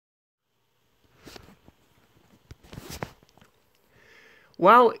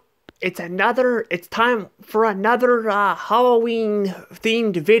Well, it's time for another Halloween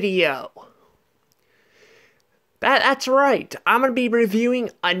themed video. That's right. I'm gonna be reviewing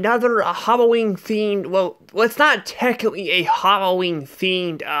another Halloween themed. Well, it's not technically a Halloween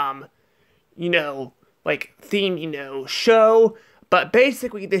themed, you know, show, but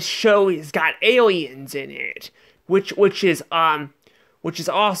basically this show has got aliens in it, which is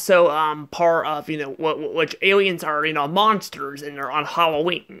also part of which aliens are monsters and they're on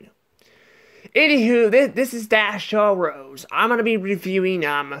Halloween. Anywho, this is Dash Rose. I'm gonna be reviewing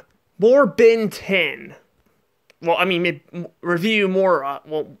more Ben 10. Well, I mean, review more.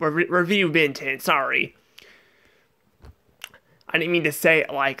 Review Ben 10. Sorry, I didn't mean to say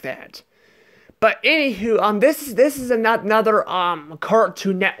it like that. But anywho, this is another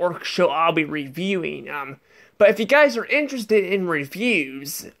Cartoon Network show I'll be reviewing. But if you guys are interested in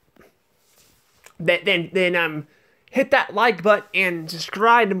reviews, then hit that like button and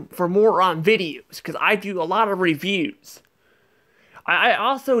subscribe for more videos, because I do a lot of reviews. I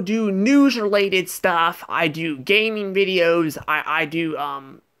also do news related stuff. I do gaming videos. I do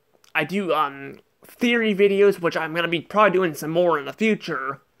theory videos, which I'm gonna be probably doing some more in the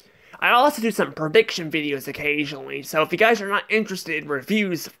future. I also do some prediction videos occasionally. So if you guys are not interested in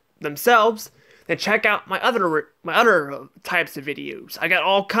reviews themselves, then check out my other types of videos. I got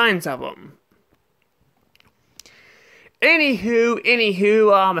all kinds of them.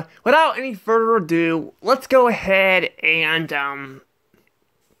 Anywho, without any further ado, let's go ahead and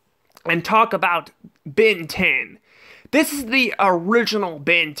talk about Ben 10. This is the original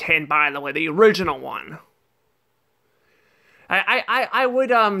Ben 10, by the way, the original one. I would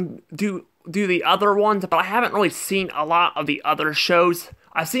do the other ones, but I haven't really seen a lot of the other shows.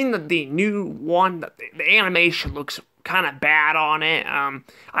 I've seen the new one. The animation looks kind of bad on it. I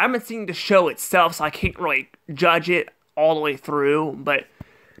haven't seen the show itself, so I can't really judge it all the way through. But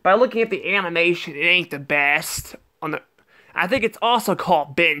by looking at the animation, it ain't the best. I think it's also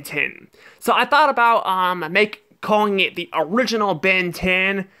called Ben 10. So I thought about calling it the original Ben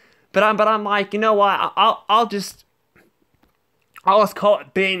 10, but I'm like, you know what? I'll just call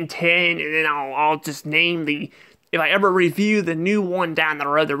it Ben 10, and then I'll just name if I ever review the new one down the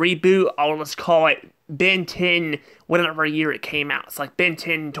road, the reboot, I'll just call it Ben 10 whatever year it came out. It's like Ben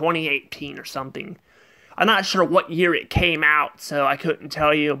 10 2018 or something. I'm not sure what year it came out, so I couldn't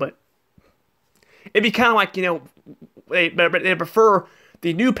tell you, but it'd be kind of like, they prefer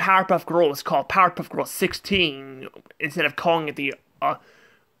the new Powerpuff Girls called Powerpuff Girls 16 instead of calling it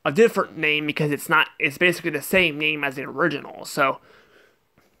a different name, because it's basically the same name as the original. So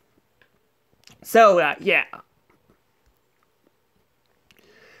yeah.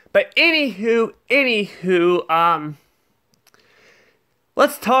 But anywho,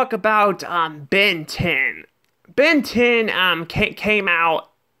 let's talk about Ben 10. Ben 10 came out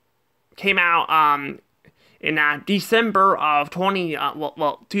in December of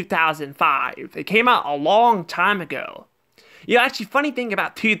 2005. It came out a long time ago. Actually, funny thing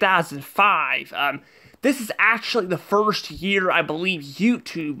about 2005, this is actually the first year I believe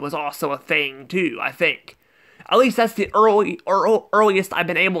YouTube was also a thing too, I think. At least that's the earliest I've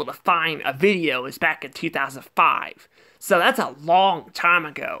been able to find a video is back in 2005. So that's a long time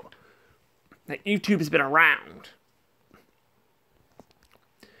ago that YouTube has been around.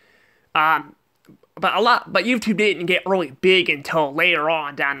 But YouTube didn't get really big until later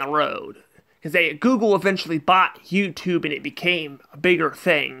on down the road, because Google eventually bought YouTube and it became a bigger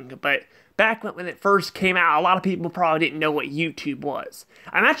thing. But back when it first came out, a lot of people probably didn't know what YouTube was.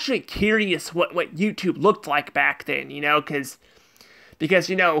 I'm actually curious what YouTube looked like back then, because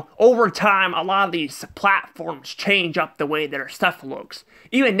over time, a lot of these platforms change up the way their stuff looks.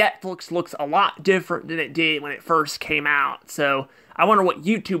 Even Netflix looks a lot different than it did when it first came out. So I wonder what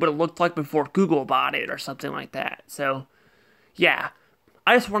YouTube would have looked like before Google bought it or something like that. So yeah,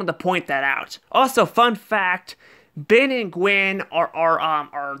 I just wanted to point that out. Also, fun fact, Ben and Gwen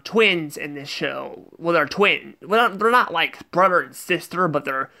are twins in this show. Well, they're twins. Well, they're not like brother and sister, but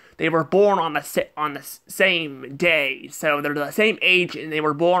they were born on the same day. So they're the same age and they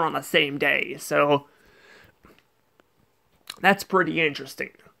were born on the same day. So that's pretty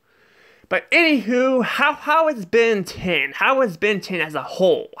interesting. But anywho, how is Ben 10? How is Ben 10 as a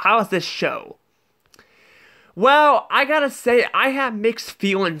whole? How is this show? Well, I gotta say, I have mixed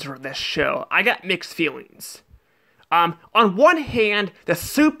feelings for this show. I got mixed feelings. On one hand, the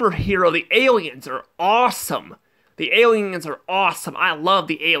superhero, the aliens, are awesome. The aliens are awesome. I love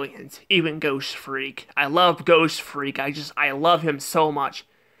the aliens. Even Ghost Freak. I love Ghost Freak. I love him so much.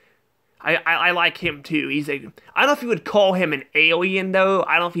 I like him too. I don't know if you would call him an alien though.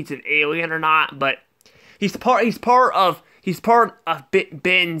 I don't know if he's an alien or not, but he's part of he's part of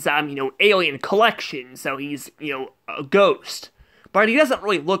Ben's alien collection, so he's a ghost. But he doesn't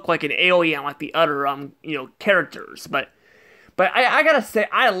really look like an alien like the other characters. But I gotta say,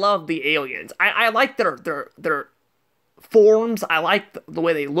 I love the aliens. I like their forms. I like the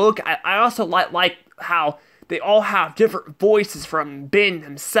way they look. I also like how they all have different voices from Ben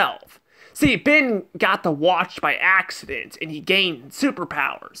himself. See, Ben got the watch by accident, and he gained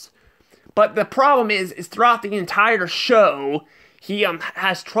superpowers. But the problem is throughout the entire show, he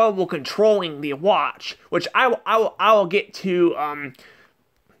has trouble controlling the watch, which I will get to.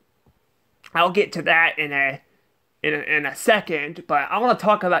 I'll get to that in a second. But I want to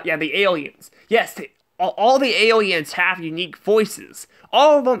talk about the aliens. Yes, all the aliens have unique voices.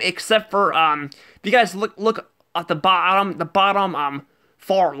 All of them except for if you guys look at the bottom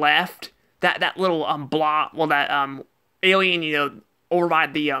far left. That little blob, well, that alien, over by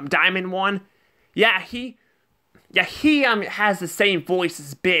the diamond one. He has the same voice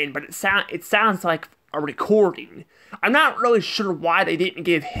as Ben, but it sounds like a recording. I'm not really sure why they didn't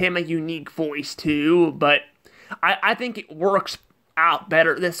give him a unique voice too, but I think it works out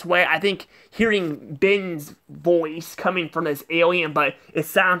better this way. I think hearing Ben's voice coming from this alien, but it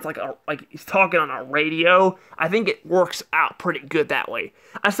sounds like he's talking on a radio. I think it works out pretty good that way.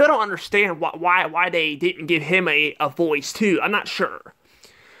 I still don't understand why they didn't give him a voice too. I'm not sure.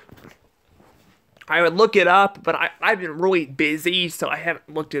 I would look it up, but I've been really busy, so I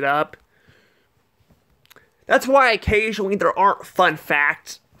haven't looked it up. That's why occasionally there aren't fun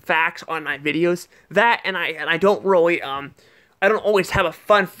facts on my videos. That and I don't really I don't always have a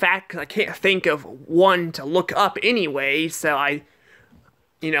fun fact because I can't think of one to look up anyway, so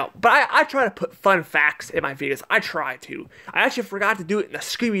but I try to put fun facts in my videos. I try to. I actually forgot to do it in the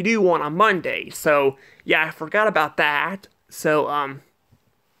Scooby-Doo one on Monday, so yeah, I forgot about that. So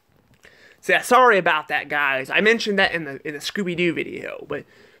yeah, sorry about that, guys. I mentioned that in the Scooby-Doo video, but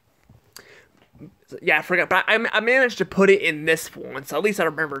yeah, I forgot. But I managed to put it in this one, so at least I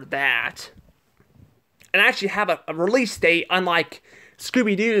remember that. And I actually have a release date, unlike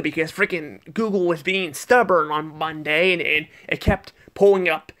Scooby-Doo, because freaking Google was being stubborn on Monday, and it kept pulling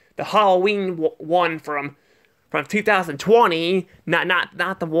up the Halloween one from 2020,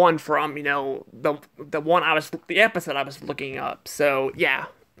 not the one from the episode I was looking up. So yeah,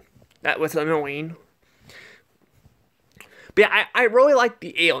 that was annoying. But yeah, I really like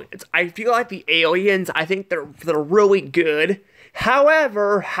the aliens. I feel like the aliens, I think they're really good.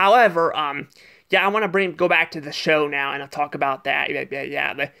 However, yeah, I want to go back to the show now, and I'll talk about that.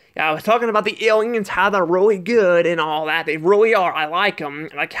 Yeah, I was talking about the aliens, how they're really good and all that. They really are. I like them.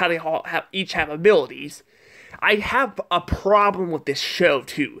 I like how they all each have abilities. I have a problem with this show,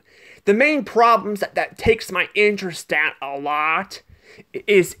 too. The main problems that takes my interest out a lot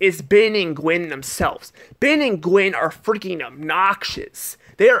is Ben and Gwen themselves. Ben and Gwen are freaking obnoxious.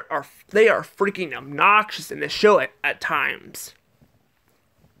 They are freaking obnoxious in the show at times.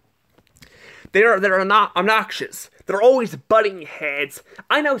 They're not obnoxious. They're always butting heads.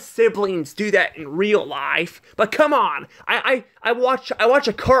 I know siblings do that in real life, but come on. I watch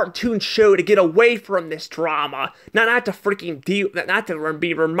a cartoon show to get away from this drama, not to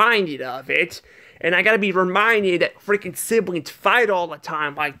be reminded of it. And I gotta be reminded that freaking siblings fight all the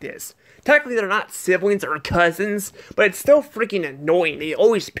time like this. Technically, they're not siblings or cousins, but it's still freaking annoying. They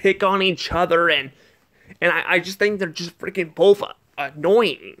always pick on each other, and I just think they're just freaking both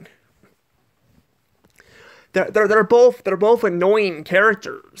annoying. They're both annoying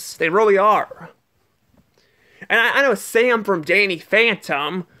characters. They really are. And I know Sam from Danny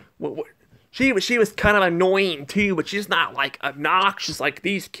Phantom, she was kind of annoying too, but she's not like obnoxious like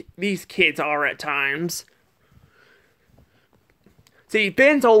these kids are at times. See,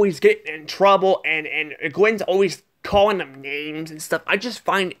 Ben's always getting in trouble, and Gwen's always calling them names and stuff. I just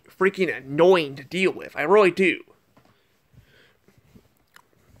find it freaking annoying to deal with. I really do.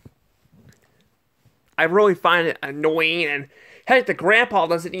 I really find it annoying, and heck, the grandpa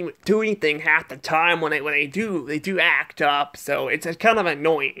doesn't even do anything half the time when they do act up, so it's kind of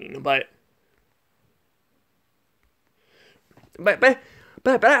annoying, but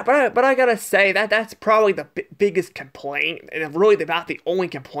I gotta say that's probably the biggest complaint, and really about the only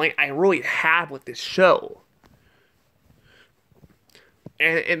complaint I really have with this show.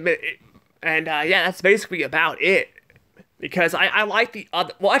 And yeah, that's basically about it. Because I like the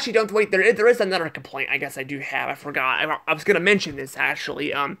other... Well, actually, don't wait. There is another complaint I guess I do have. I forgot. I was going to mention this,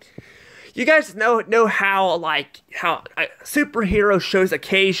 actually. You guys know how superhero shows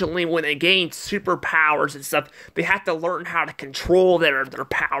occasionally, when they gain superpowers and stuff, they have to learn how to control their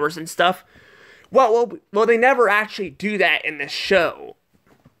powers and stuff? Well, they never actually do that in the show.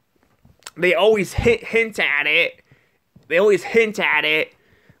 They always hint at it. they always hint at it,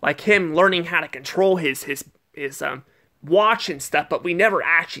 like him learning how to control his watch and stuff, but we never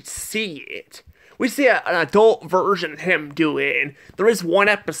actually see it. We see an adult version of him do it, and there is one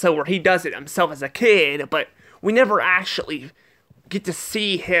episode where he does it himself as a kid, but we never actually get to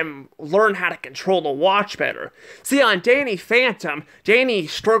see him learn how to control the watch better. See, on Danny Phantom, Danny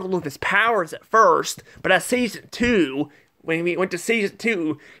struggled with his powers at first, but at season 2, when we went to season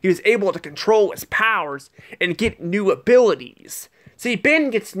 2, he was able to control his powers and get new abilities. See, Ben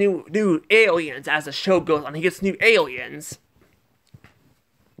gets new aliens as the show goes on. He gets new aliens,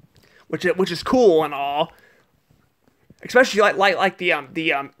 which is cool and all. Especially like the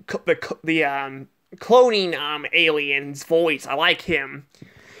cloning alien's voice. I like him.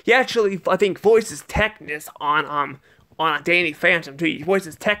 He actually, I think, voices Technus on Danny Phantom too. He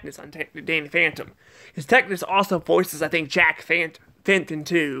voices Technus on Danny Phantom. His Technus also voices, I think, Jack Fenton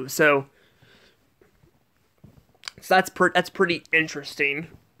too. So that's pretty interesting.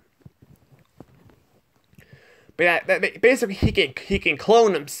 But yeah, basically he can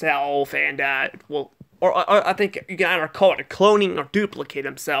clone himself and or I think you can either call it a cloning or duplicate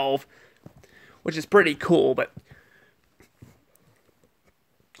himself, which is pretty cool. But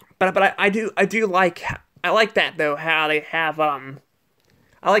I do like that though, how they have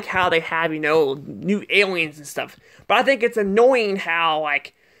I like how they have, new aliens and stuff. But I think it's annoying how,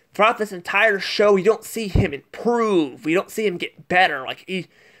 like, throughout this entire show, we don't see him improve. We don't see him get better.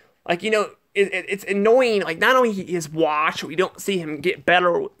 It's annoying. Like, not only his watch, we don't see him get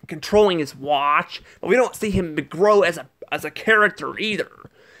better controlling his watch, but we don't see him grow as a character either.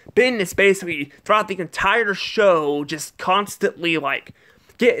 Ben is basically, throughout the entire show, just constantly, like,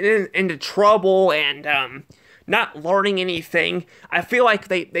 getting into trouble and, not learning anything. I feel like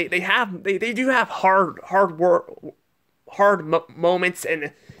they do have hard moments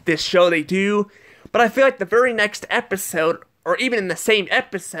in this show. They do, but I feel like the very next episode, or even in the same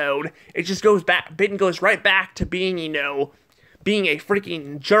episode, it just goes back. Ben goes right back to being being a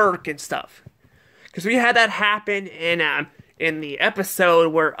freaking jerk and stuff. Because we had that happen in the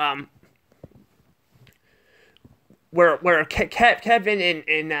episode where Kevin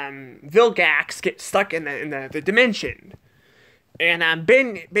and Vilgax get stuck in the dimension, and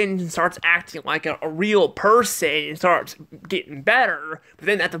Ben starts acting like a real person and starts getting better. But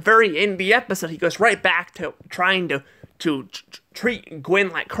then at the very end of the episode, he goes right back to trying to treat Gwen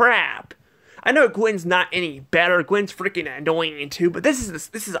like crap. I know Gwen's not any better. Gwen's freaking annoying too. But this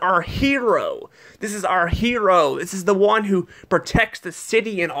is our hero. This is our hero. This is the one who protects the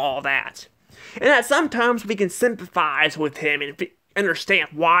city and all that. And that sometimes we can sympathize with him and understand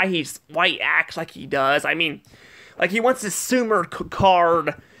why he acts like he does. I mean, like he wants this sumo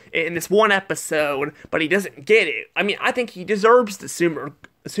card in this one episode, but he doesn't get it. I mean, I think he deserves the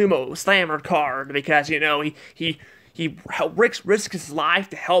sumo slammer card because he risks his life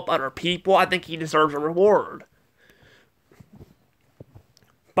to help other people. I think he deserves a reward.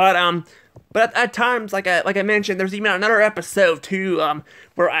 But at times, like I mentioned, there's even another episode too,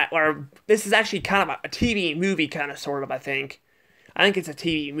 where this is actually kind of a TV movie, kind of sort of. I think it's a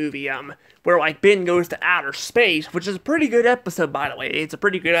TV movie, where like Ben goes to outer space, which is a pretty good episode, by the way. It's a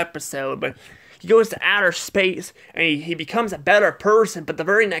pretty good episode, but he goes to outer space and he becomes a better person. But the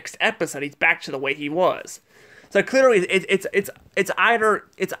very next episode, he's back to the way he was. So clearly, it's either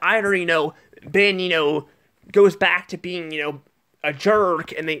Ben goes back to being a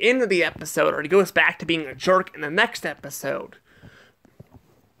jerk in the end of the episode, or he goes back to being a jerk in the next episode.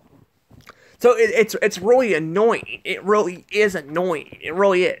 So it's really annoying. It really is annoying. It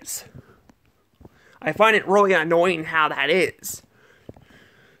really is. I find it really annoying how that is.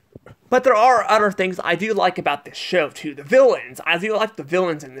 But there are other things I do like about this show too. The villains. I do like the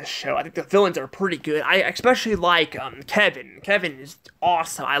villains in this show. I think the villains are pretty good. I especially like Kevin. Kevin is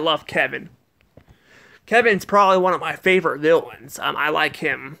awesome. I love Kevin. Kevin's probably one of my favorite villains. I like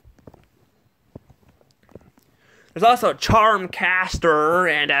him. There's also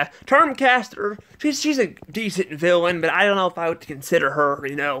Charmcaster, and Charmcaster, she's a decent villain, but I don't know if I would consider her,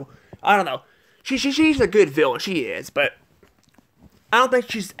 I don't know. She's a good villain, she is, but I don't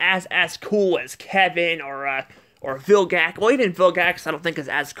think she's as cool as Kevin or Vilgax. Well, even Vilgax I don't think is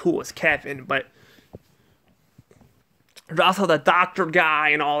as cool as Kevin, but there's also the doctor guy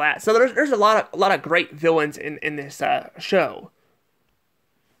and all that. So there's a lot of great villains in this show.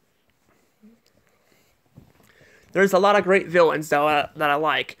 There's a lot of great villains though that I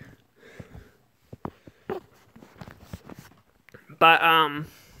like. But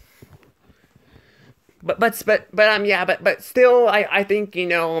still I think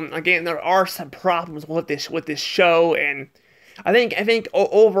again there are some problems with this show, and I think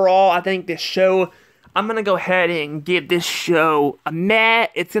overall I think this show, I'm gonna go ahead and give this show a meh.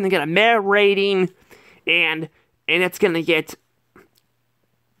 It's gonna get a meh rating, and it's gonna get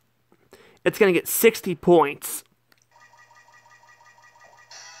 60 points.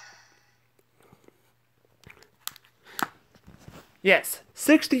 Yes,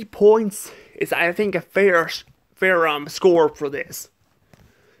 60 points is, I think, a fair score for this,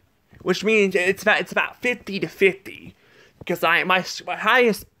 which means it's about 50 to 50, because my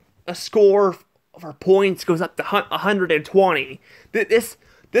highest score for points goes up to 120. This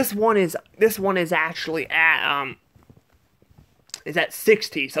one is actually at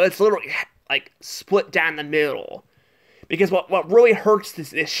 60, so it's literally like split down the middle. Because what really hurts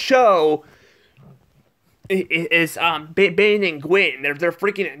this show is Ben and Gwen. They're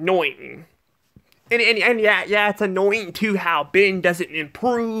freaking annoying. And yeah, it's annoying too how Ben doesn't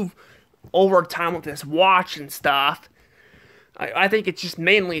improve over time with his watch and stuff. I think it's just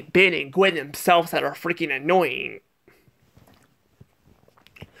mainly Ben and Gwen themselves that are freaking annoying.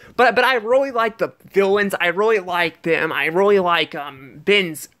 But I really like the villains. I really like them. I really like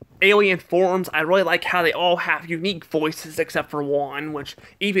Ben's alien forms. I really like how they all have unique voices except for one, which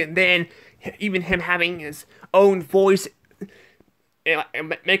even then, even him having his own voice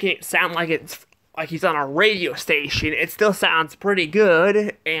and making it sound like it's like he's on a radio station, it still sounds pretty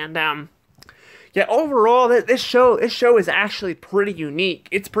good. And yeah, overall, this show is actually pretty unique.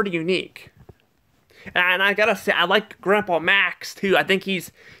 It's pretty unique. And I gotta say, I like Grandpa Max too. I think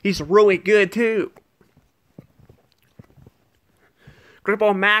he's really good too.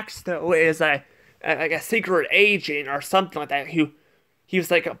 Grandpa Max though is like a secret agent or something like that. He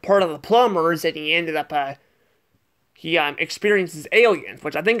was like a part of the plumbers, and he ended up he experiences aliens,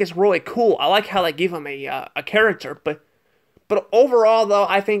 which I think is really cool. I like how they give him a character, but overall though,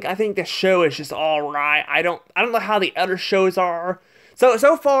 I think this show is just all right. I don't know how the other shows are.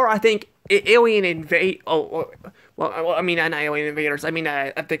 So far, I think Alien Invade. Well, I mean, not Alien Invaders. I mean,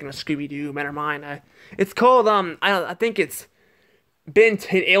 I'm thinking of Scooby Doo. Never mind. It's called I think it's Ben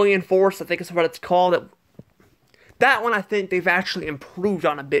 10 Alien Force. I think is what it's called. That one, I think they've actually improved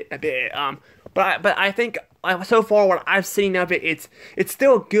on a bit. But I think so far what I've seen of it, it's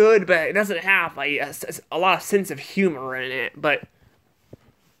still good, but it doesn't have a lot of sense of humor in it. But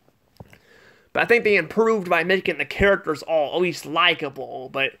I think they improved by making the characters all at least likable.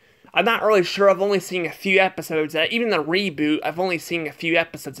 But I'm not really sure. I've only seen a few episodes of that. Even the reboot, I've only seen a few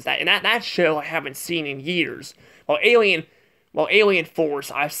episodes of that. And that show I haven't seen in years. Alien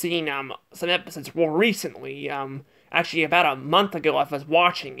Force, I've seen some episodes more recently. Actually, about a month ago, I was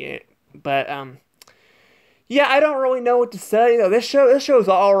watching it. But yeah, I don't really know what to say though. This show's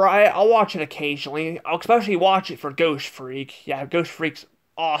all right. I'll watch it occasionally. I'll especially watch it for Ghost Freak. Yeah, Ghost Freak's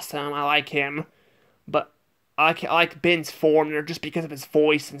awesome. I like him. But I like Ben's form there just because of his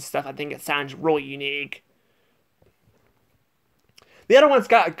voice and stuff. I think it sounds really unique. The other one's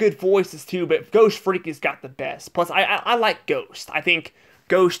got good voices too, but Ghost Freak has got the best. Plus, I like Ghost. I think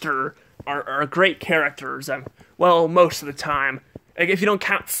Ghost are great characters. Well, most of the time. Like, if you don't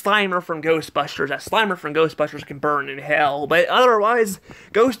count Slimer from Ghostbusters, that Slimer from Ghostbusters can burn in hell. But otherwise,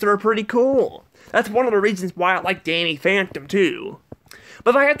 Ghosts are pretty cool. That's one of the reasons why I like Danny Phantom too.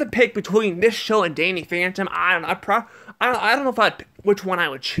 But if I had to pick between this show and Danny Phantom, I don't know if which one I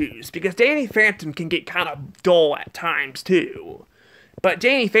would choose, because Danny Phantom can get kind of dull at times too. But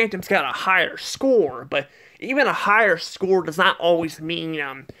Danny Phantom's got a higher score, but even a higher score does not always mean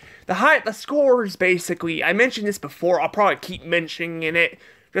the score is basically, I mentioned this before, I'll probably keep mentioning it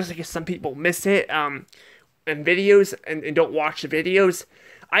just in case some people miss it in videos and don't watch the videos.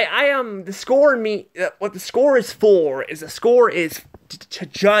 The score what the score is for is to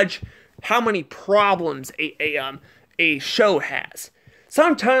judge how many problems a show has.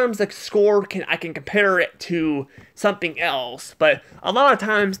 Sometimes the score I can compare it to something else, but a lot of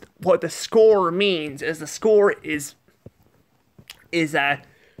times what the score means is the score is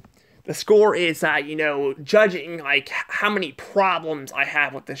judging like how many problems I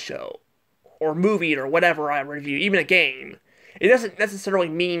have with the show or movie or whatever I review, even a game. It doesn't necessarily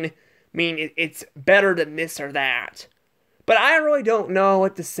mean it's better than this or that. But I really don't know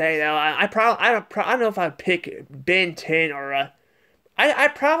what to say though. I don't know if I'd pick Ben 10 or I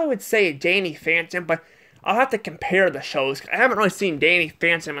probably would say Danny Phantom, but I'll have to compare the shows. I haven't really seen Danny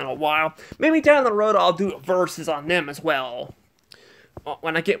Phantom in a while. Maybe down the road I'll do verses on them as well.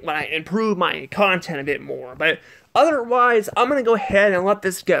 When I improve my content a bit more. But otherwise, I'm gonna go ahead and let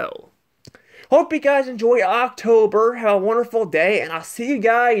this go. Hope you guys enjoy October. Have a wonderful day, and I'll see you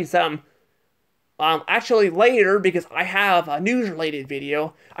guys actually later, because I have a news related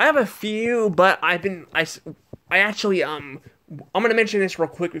video. I have a few, but I actually I'm gonna mention this real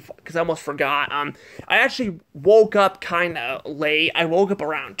quick because I almost forgot. I actually woke up kind of late. I woke up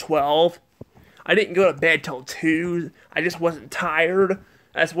around 12. I didn't go to bed till 2. I just wasn't tired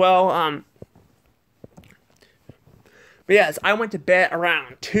as well. But yes, I went to bed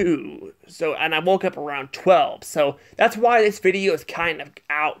around 2. And I woke up around 12. So that's why this video is kind of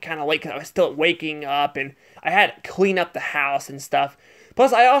out, kind of late, because I was still waking up and I had to clean up the house and stuff.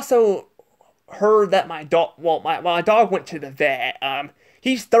 Plus, I also heard that my dog, my dog went to the vet.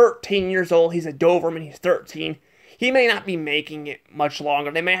 He's 13 years old. He's a Doberman. He's 13. He may not be making it much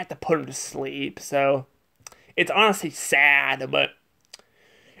longer. They may have to put him to sleep. So it's honestly sad. But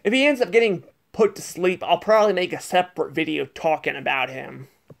if he ends up getting put to sleep, I'll probably make a separate video talking about him.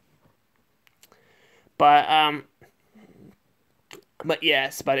 But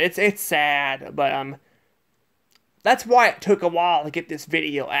yes, but it's sad. But that's why it took a while to get this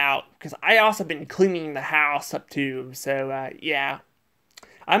video out, because I also been cleaning the house up too. So yeah,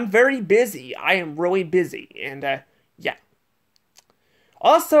 I'm very busy. I am really busy, and yeah.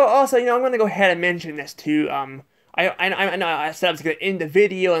 Also, I'm gonna go ahead and mention this too. I know I said I was gonna end the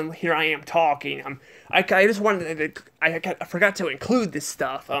video, and here I am talking. I just wanted to. I forgot to include this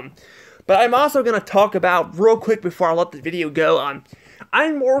stuff. But I'm also gonna talk about real quick before I let the video go.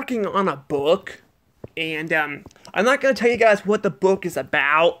 I'm working on a book. And I'm not going to tell you guys what the book is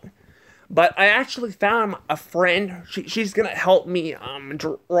about, but I actually found a friend. She's going to help me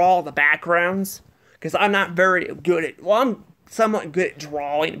draw the backgrounds, because I'm not very good at, well, I'm somewhat good at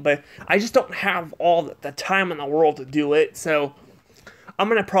drawing, but I just don't have all the time in the world to do it, so I'm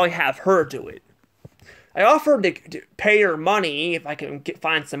going to probably have her do it. I offered to pay her money if I can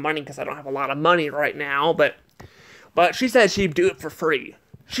find some money, because I don't have a lot of money right now, but she said she'd do it for free.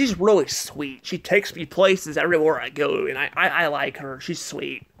 She's really sweet. She takes me places everywhere I go, and I like her. She's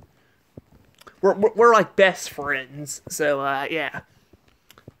sweet. We're like best friends, so yeah.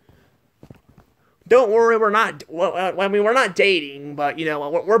 Don't worry, we're not. Well, I mean, we're not dating, but you know,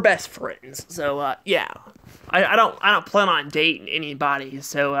 we're best friends. So yeah, I don't plan on dating anybody.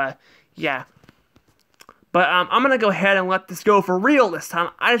 So yeah. But I'm gonna go ahead and let this go for real this time.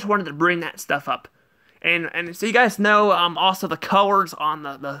 I just wanted to bring that stuff up. And so you guys know, also the colors on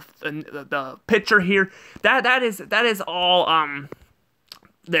the picture here, that is all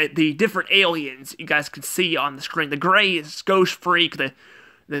the different aliens you guys can see on the screen. The gray is Ghost Freak, the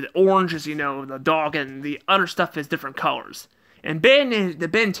orange is, you know, the dog, and the other stuff is different colors. And the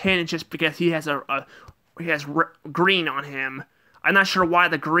Ben 10 is just because he has green on him. I'm not sure why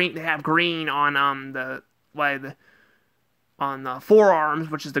they have green on on the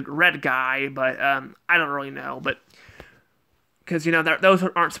forearms, which is the red guy, but I don't really know, but because, you know, those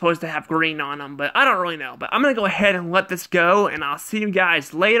aren't supposed to have green on them, but I don't really know. But I'm going to go ahead and let this go, and I'll see you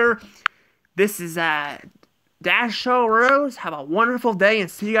guys later. This is Dash Show Rose. Have a wonderful day, and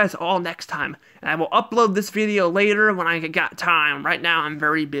see you guys all next time. And I will upload this video later when I got time. Right now, I'm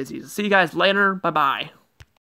very busy. See you guys later. Bye-bye.